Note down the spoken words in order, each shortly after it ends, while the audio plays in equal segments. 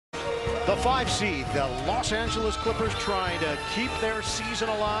The 5 seed, the Los Angeles Clippers, trying to keep their season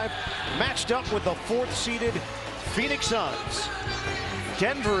alive, matched up with the 4th seeded Phoenix Suns.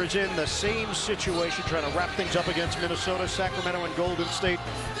 Denver is in the same situation, trying to wrap things up against Minnesota. Sacramento and Golden State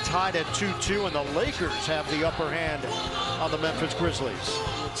tied at 2-2, and the Lakers have the upper hand on the Memphis Grizzlies.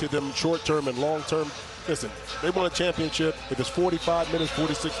 To them short-term and long-term, listen, they won a championship. If it's 45 minutes,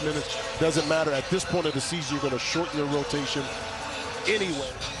 46 minutes, doesn't matter. At this point of the season, you're going to shorten your rotation anyway.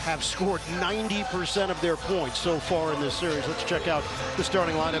 Have scored 90% of their points so far in this series. Let's check out the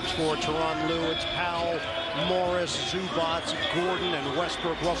starting lineups for Tyronn Lue. It's Powell, Morris, Zubac, Gordon, and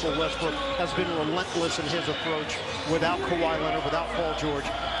Westbrook. Russell Westbrook has been relentless in his approach without Kawhi Leonard, without Paul George.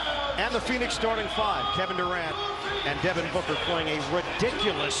 And the Phoenix starting 5, Kevin Durant and Devin Booker, playing a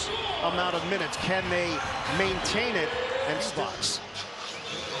ridiculous amount of minutes. Can they maintain it and spots?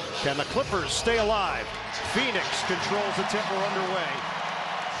 Can the Clippers stay alive? Phoenix controls the tip. We're underway.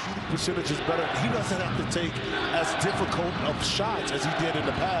 Percentage is better. He doesn't have to take as difficult of shots as he did in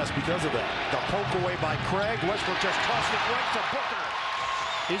the past because of that. The poke away by Craig. Westbrook just tossed it quick to Booker.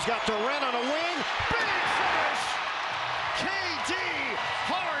 He's got Durant on a wing. Big finish. KD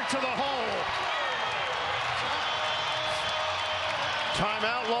hard to the hole.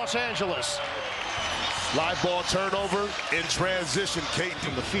 Timeout, Los Angeles. Live ball turnover in transition. Kate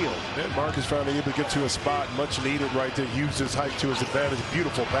from the field. And Marcus finally able to get to a spot much needed right there. Use his height to his advantage.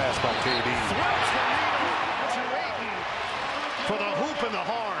 Beautiful pass by KD. Throws the needle to Ayton for the hoop and the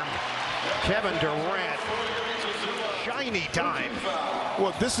harm. Kevin Durant. Shiny time.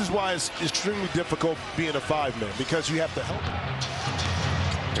 Well, this is why it's extremely difficult being a 5-man, because you have to help.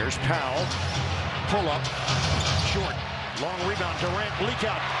 There's Powell. Pull up. Short. Long rebound. Durant. Leak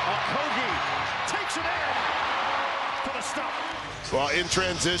out. Okogie takes it in for the stop. Well, in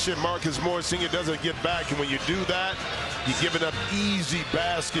transition, Marcus Morris Sr. doesn't get back, and when you do that, you're giving up easy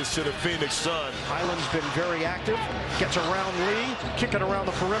baskets to the Phoenix Suns. Highland's been very active. Gets around Lee. Kicking around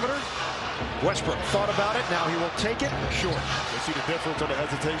the perimeter. Westbrook thought about it. Now he will take it. Short. You see the difference on the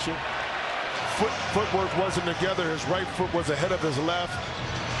hesitation? Footwork wasn't together. His right foot was ahead of his left.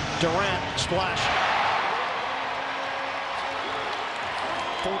 Durant splash.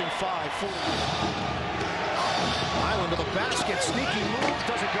 45-40. Highland to the basket. Sneaky move.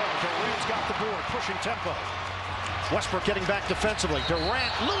 Doesn't go. Durant's got the board. Pushing tempo. Westbrook getting back defensively.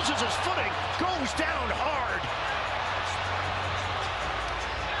 Durant loses his footing. Goes down hard.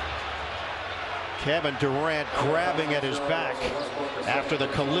 Kevin Durant grabbing at his back after the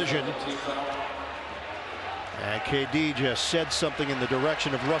collision. And KD just said something in the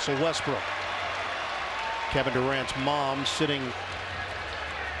direction of Russell Westbrook. Kevin Durant's mom sitting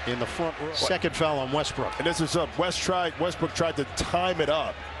in the front row. Second foul on Westbrook. And this is up. Westbrook tried to time it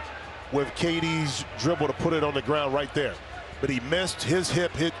up with KD's dribble to put it on the ground right there. But he missed. His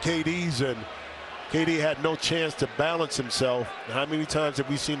hip hit KD's, and KD had no chance to balance himself. How many times have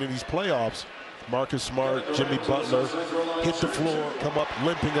we seen in these playoffs Marcus Smart, Jimmy Butler hit the floor, come up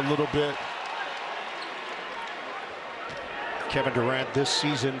limping a little bit? Kevin Durant this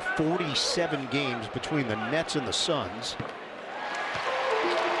season, 47 games between the Nets and the Suns.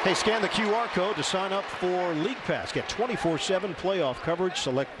 Hey, scan the QR code to sign up for League Pass. Get 24/7 playoff coverage.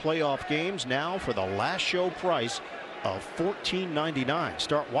 Select playoff games now for the last show price of $14.99.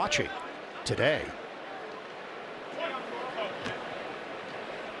 Start watching today.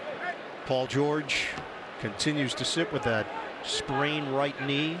 Paul George continues to sit with that sprained right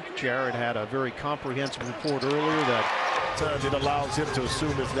knee. Jared had a very comprehensive report earlier that times it allows him to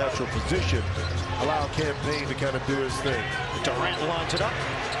assume his natural position, allow Campaign to kind of do his thing. Durant lines it up.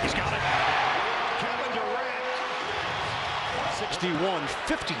 He's got it. Kevin Durant.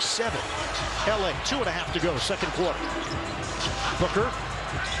 61-57. LA, 2.5 to go, second quarter. Booker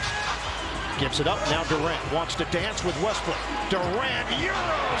gives it up. Now Durant wants to dance with Westbrook. Durant,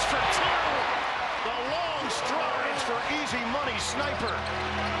 Euros for 2. The long strides for easy money sniper.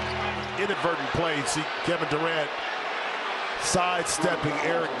 Inadvertent play. See Kevin Durant sidestepping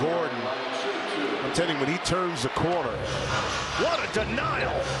Eric Gordon. I'm telling you, when he turns the corner. What a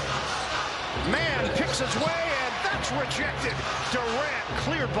denial. Man picks his way, and that's rejected. Durant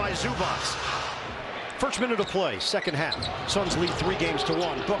cleared by Zubac. First minute of play, second half. Suns lead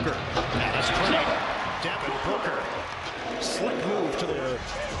 3-1. Booker. That is great. Devin Booker. Slick move to the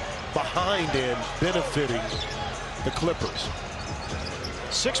behind end, benefiting the Clippers.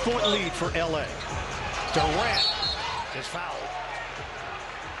 6-point lead for LA. Durant is fouled.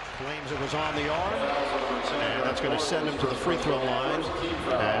 Claims it was on the arm, and that's going to send him to the free throw line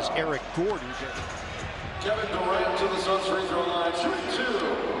as Eric Gordon. Kevin Durant to the Suns free throw line, shooting 2.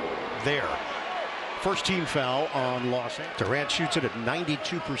 There. First team foul on Los Angeles. Durant shoots it at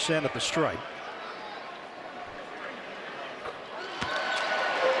 92% at the stripe.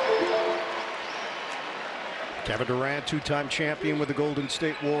 Kevin Durant, two-time champion with the Golden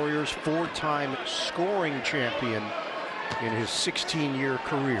State Warriors, four-time scoring champion in his 16-year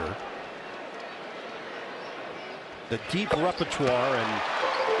career. The deep repertoire and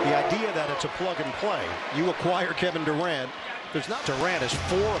the idea that it's a plug and play. You acquire Kevin Durant. There's not. Durant is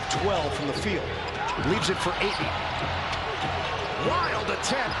 4 of 12 from the field. Leaves it for Ayton. Wild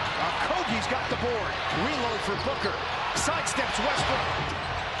attempt. Okogie's got the board. Reload for Booker. Sidesteps Westbrook.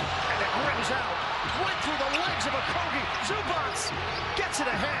 And it rims out. Right through the legs of Okogie. Zubac gets it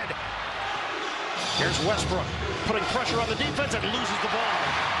ahead. Here's Westbrook putting pressure on the defense and loses the ball.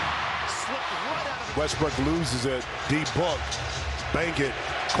 Slipped right out of it. Westbrook loses it. D-Book. Bank it.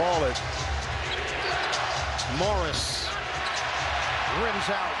 Call it. Morris rims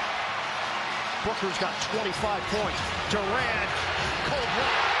out. Booker's got 25 points. Durant, cold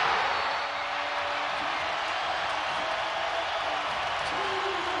blood.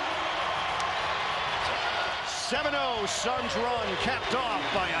 .7-0 Suns run capped off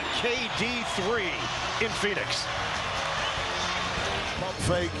by a KD 3 in Phoenix. Pump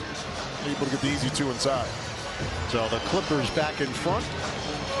fake. Able to get the easy 2 inside. So the Clippers back in front.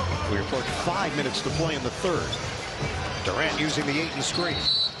 We approach 5 minutes to play in the third. Durant using the Ayton screen.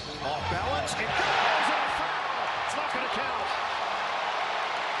 Off balance. It goes in a foul. It's not going to count.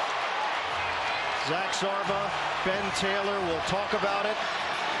 Zach Sarba, Ben Taylor will talk about it.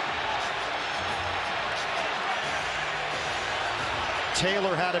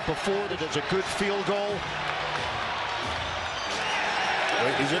 Taylor had it before. That is a good field goal.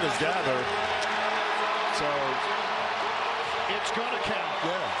 He's in his gather. So it's going to count.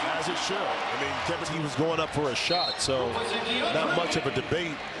 Yeah, as it should. I mean, Kevin, he was going up for a shot, so not much of a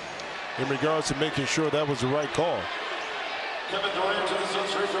debate in regards to making sure that was the right call. Kevin Durant to the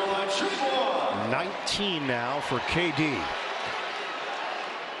Suns free throw line. Shoot ball. 19 now for KD.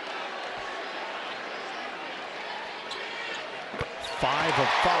 Five of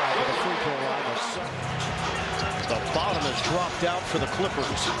 5 at the free throw line. The bottom has dropped out for the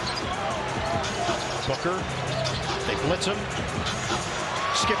Clippers. Booker. They blitz him.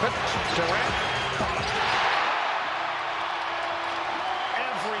 Skip it. Durant.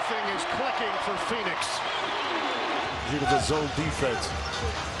 Everything is clicking for Phoenix. It was a zone defense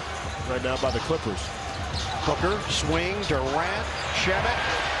right now by the Clippers. Booker, swing, Durant, Shamet,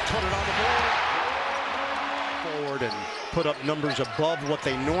 put it on the board. Forward and put up numbers above what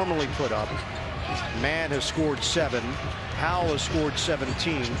they normally put up. Mann has scored 7. Powell has scored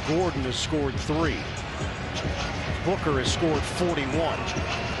 17. Gordon has scored 3. Booker has scored 41.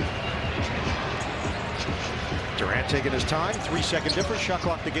 Durant taking his time. 3-second difference. Shot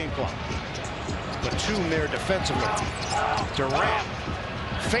clock, the game clock. Batum there defensively. Durant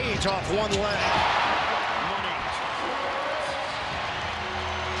fades off one leg. Money.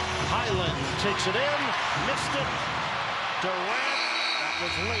 Highland takes it in. Missed it. Durant. That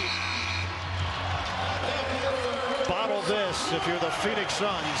was late. Bottle this if you're the Phoenix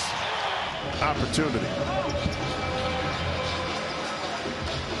Suns. Opportunity.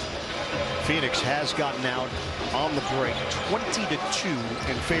 Phoenix has gotten out on the break. 20-2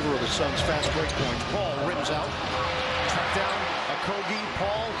 in favor of the Suns. Fast break points. Paul rims out. Track down. Okogie.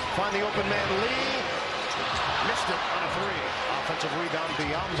 Paul. Find the open man. Lee. Missed it on a 3. Offensive rebound.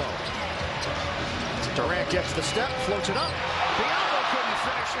 Biyombo. Durant gets the step. Floats it up. Biyombo couldn't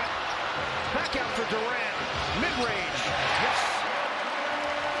finish it. Back out for Durant. Mid-range. Yes.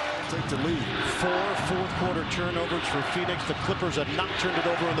 Take the lead. 4 fourth-quarter turnovers for Phoenix. The Clippers have not turned it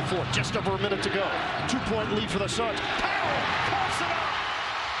over in the fourth. Just over a minute to go. 2-point lead for the Suns. Powell pulls it up.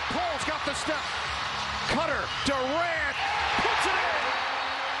 Paul's got the step. Cutter. Durant puts it in.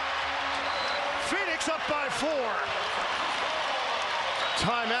 Phoenix up by 4.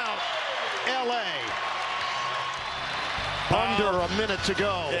 Timeout. LA. Under a minute to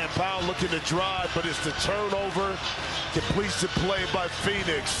go. And Powell looking to drive, but it's the turnover. Completes the play by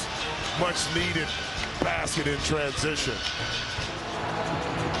Phoenix. Much needed basket in transition.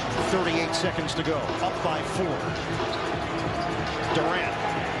 38 seconds to go. Up by 4. Durant.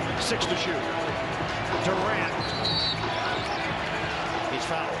 6 to shoot. Durant. He's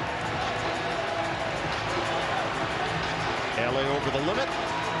fouled. LA over the limit.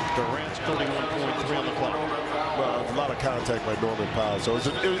 Durant's 31.3 on the clock. Well, a lot of contact by Norman Powell. So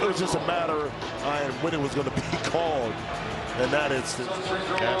it was just a matter of when it was going to be called in that instance.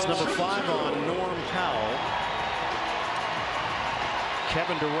 That's number 5 on Norm Powell.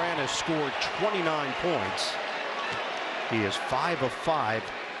 Kevin Durant has scored 29 points. He is 5 of 5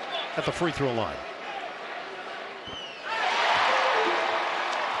 at the free throw line.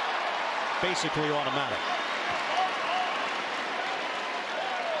 basically automatic.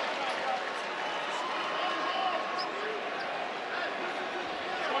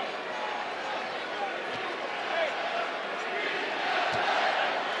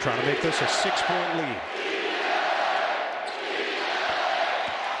 Trying to make this a 6-point lead.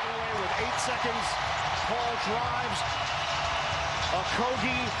 With 8 seconds, Paul drives.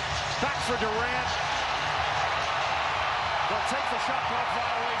 Okogie back for Durant. They'll take the shot clock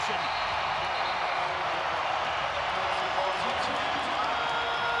violation.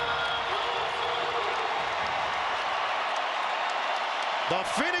 The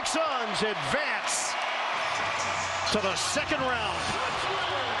Phoenix Suns advance to the second round.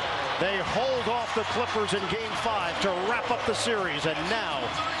 They hold off the Clippers in Game 5 to wrap up the series, and now